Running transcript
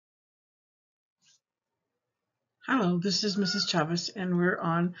Hello, this is Mrs. Chavez, and we're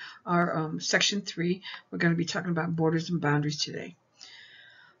on our section 3. We're going to be talking about borders and boundaries today.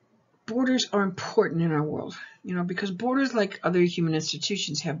 Borders are important in our world, because borders, like other human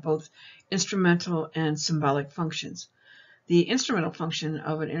institutions, have both instrumental and symbolic functions. The instrumental function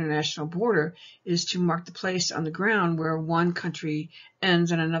of an international border is to mark the place on the ground where one country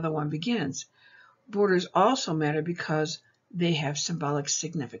ends and another one begins. Borders also matter because they have symbolic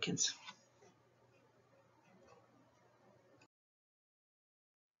significance.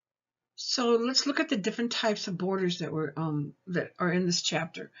 So let's look at the different types of borders that are in this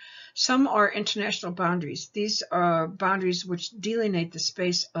chapter. Some are international boundaries. These are boundaries which delineate the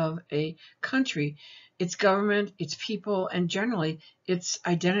space of a country, its government, its people, and generally its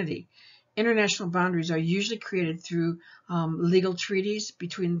identity. International boundaries are usually created through legal treaties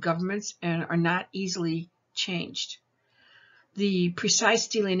between governments and are not easily changed. The precise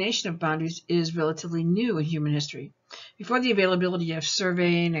delineation of boundaries is relatively new in human history. Before the availability of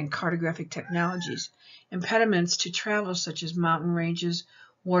surveying and cartographic technologies, impediments to travel such as mountain ranges,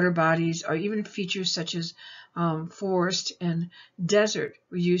 water bodies, or even features such as forest and desert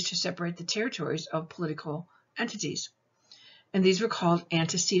were used to separate the territories of political entities. And these were called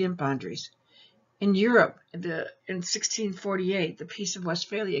antecedent boundaries. In Europe, in 1648, the Peace of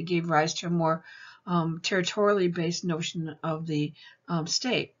Westphalia gave rise to a more territorially based notion of the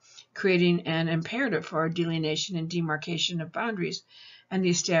state, creating an imperative for delineation and demarcation of boundaries and the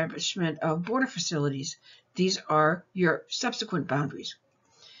establishment of border facilities. These are your subsequent boundaries.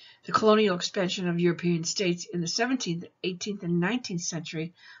 The colonial expansion of European states in the 17th, 18th, and 19th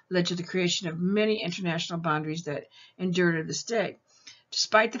century led to the creation of many international boundaries that endure to this day,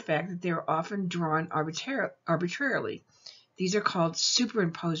 despite the fact that they are often drawn arbitrarily. These are called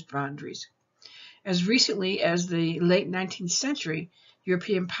superimposed boundaries. As recently as the late 19th century,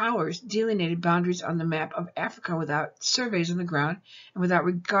 European powers delineated boundaries on the map of Africa without surveys on the ground and without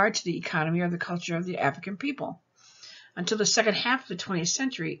regard to the economy or the culture of the African people. Until the second half of the 20th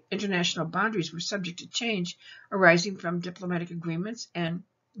century, international boundaries were subject to change arising from diplomatic agreements and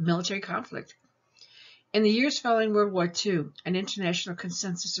military conflict. In the years following World War II, an international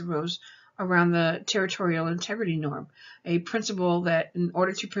consensus arose around the territorial integrity norm, a principle that in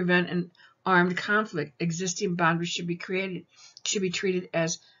order to prevent an armed conflict, existing boundaries should be treated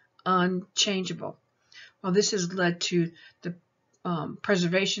as unchangeable. While this has led to the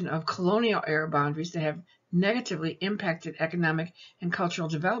preservation of colonial era boundaries that have negatively impacted economic and cultural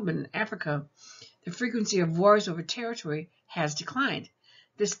development in Africa, the frequency of wars over territory has declined.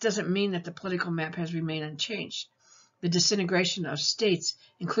 This doesn't mean that the political map has remained unchanged. The disintegration of states,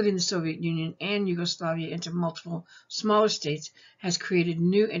 including the Soviet Union and Yugoslavia, into multiple smaller states has created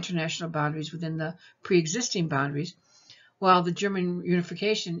new international boundaries within the pre-existing boundaries, while the German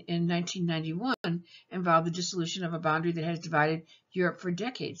unification in 1991 involved the dissolution of a boundary that has divided Europe for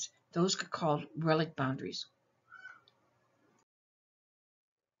decades. Those are called relic boundaries.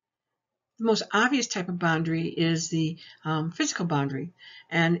 The most obvious type of boundary is the physical boundary,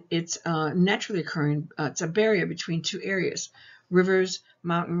 and it's naturally occurring. It's a barrier between two areas. Rivers,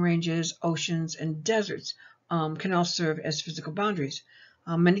 mountain ranges, oceans, and deserts can all serve as physical boundaries.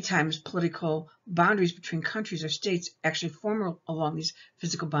 Many times, political boundaries between countries or states actually form along these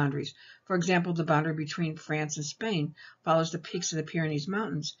physical boundaries. For example, the boundary between France and Spain follows the peaks of the Pyrenees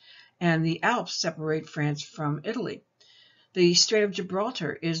Mountains, and the Alps separate France from Italy. The Strait of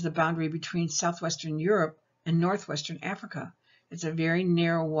Gibraltar is the boundary between southwestern Europe and northwestern Africa. It's a very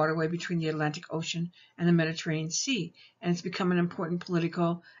narrow waterway between the Atlantic Ocean and the Mediterranean Sea, and it's become an important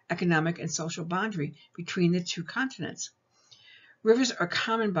political, economic, and social boundary between the two continents. Rivers are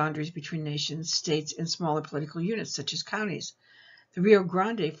common boundaries between nations, states, and smaller political units, such as counties. The Rio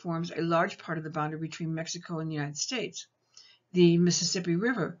Grande forms a large part of the boundary between Mexico and the United States. The Mississippi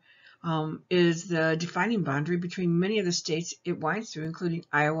River is the defining boundary between many of the states it winds through, including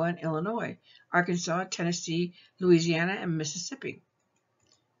Iowa and Illinois, Arkansas, Tennessee, Louisiana, and Mississippi.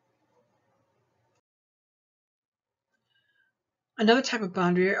 Another type of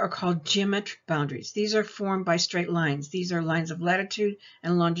boundary are called geometric boundaries. These are formed by straight lines. These are lines of latitude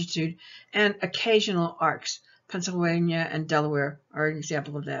and longitude and occasional arcs. Pennsylvania and Delaware are an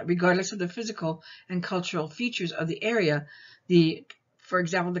example of that. Regardless of the physical and cultural features of the area, for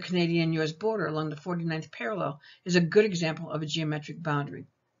example, the Canadian-U.S. border along the 49th parallel is a good example of a geometric boundary.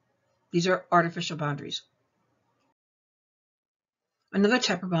 These are artificial boundaries. Another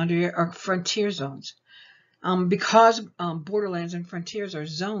type of boundary are frontier zones. Because borderlands and frontiers are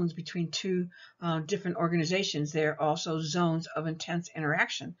zones between two different organizations, they are also zones of intense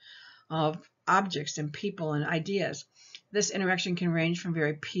interaction of objects and people and ideas. This interaction can range from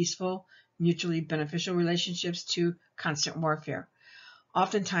very peaceful, mutually beneficial relationships to constant warfare.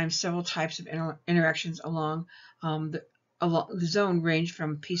 Oftentimes, several types of interactions along the zone range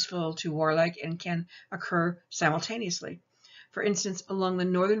from peaceful to warlike and can occur simultaneously. For instance, along the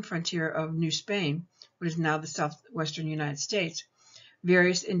northern frontier of New Spain, what is now the southwestern United States,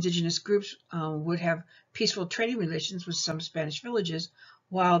 various indigenous groups would have peaceful trading relations with some Spanish villages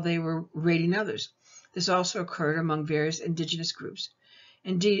while they were raiding others. This also occurred among various indigenous groups.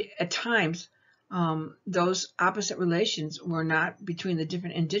 Indeed, at times, those opposite relations were not between the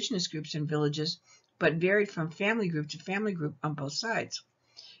different indigenous groups and villages, but varied from family group to family group on both sides.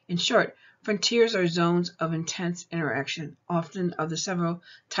 In short, frontiers are zones of intense interaction, often of the several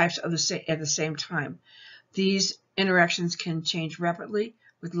types at the same time. These interactions can change rapidly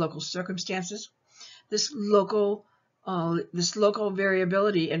with local circumstances. This local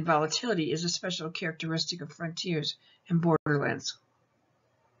variability and volatility is a special characteristic of frontiers and borderlands.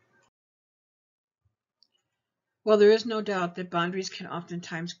 Well, there is no doubt that boundaries can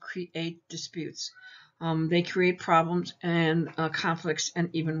oftentimes create disputes. They create problems and conflicts and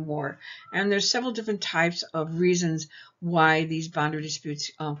even war. And there's several different types of reasons why these boundary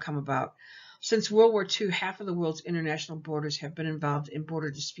disputes come about. Since World War II, half of the world's international borders have been involved in border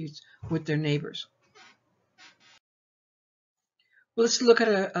disputes with their neighbors. Well, let's look at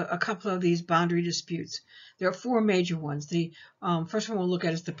a couple of these boundary disputes. There are four major ones. The first one we'll look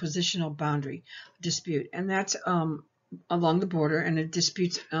at is the positional boundary dispute, and that's along the border, and the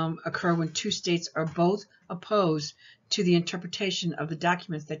disputes occur when two states are both opposed to the interpretation of the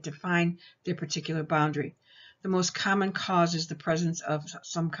documents that define their particular boundary. The most common cause is the presence of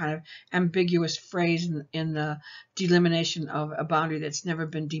some kind of ambiguous phrase in the delimitation of a boundary that's never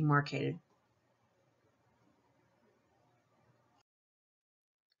been demarcated.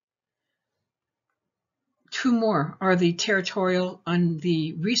 Two more are the territorial and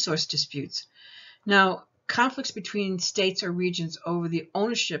the resource disputes. Now, conflicts between states or regions over the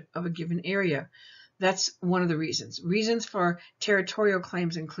ownership of a given area, that's one of the reasons. Reasons for territorial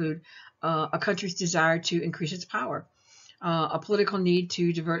claims include a country's desire to increase its power, a political need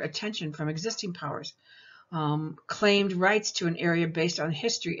to divert attention from existing powers, claimed rights to an area based on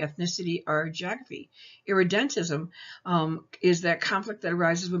history, ethnicity, or geography. Irredentism is that conflict that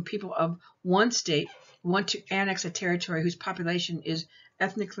arises when people of one state want to annex a territory whose population is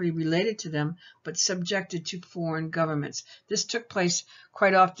ethnically related to them but subjected to foreign governments. This took place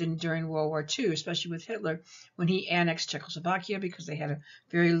quite often during World War II, especially with Hitler when he annexed Czechoslovakia because they had a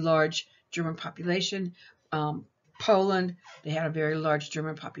very large German population. Poland, they had a very large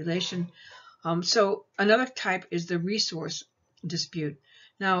German population. So another type is the resource dispute.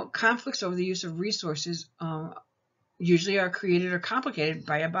 Now, conflicts over the use of resources usually are created or complicated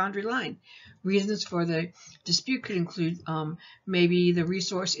by a boundary line. Reasons for the dispute could include maybe the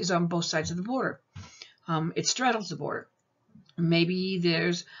resource is on both sides of the border. It straddles the border. Maybe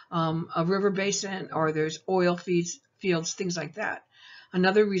there's a river basin or there's oil fields, things like that.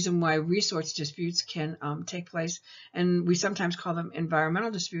 Another reason why resource disputes can take place, and we sometimes call them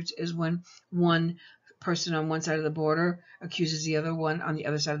environmental disputes, is when one person on one side of the border accuses the other one on the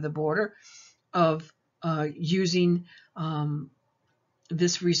other side of the border of using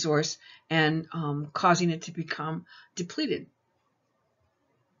this resource and causing it to become depleted.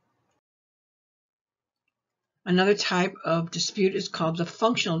 Another type of dispute is called the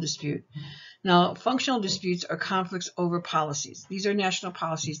functional dispute. Now, functional disputes are conflicts over policies. These are national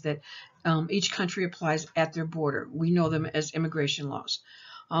policies that each country applies at their border. We know them as immigration laws.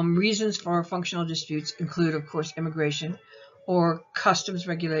 Reasons for functional disputes include, of course, immigration or customs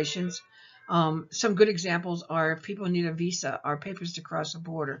regulations. Some good examples are if people need a visa or papers to cross a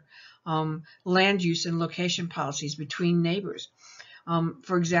border. Land use and location policies between neighbors.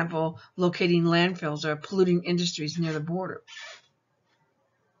 For example, locating landfills or polluting industries near the border.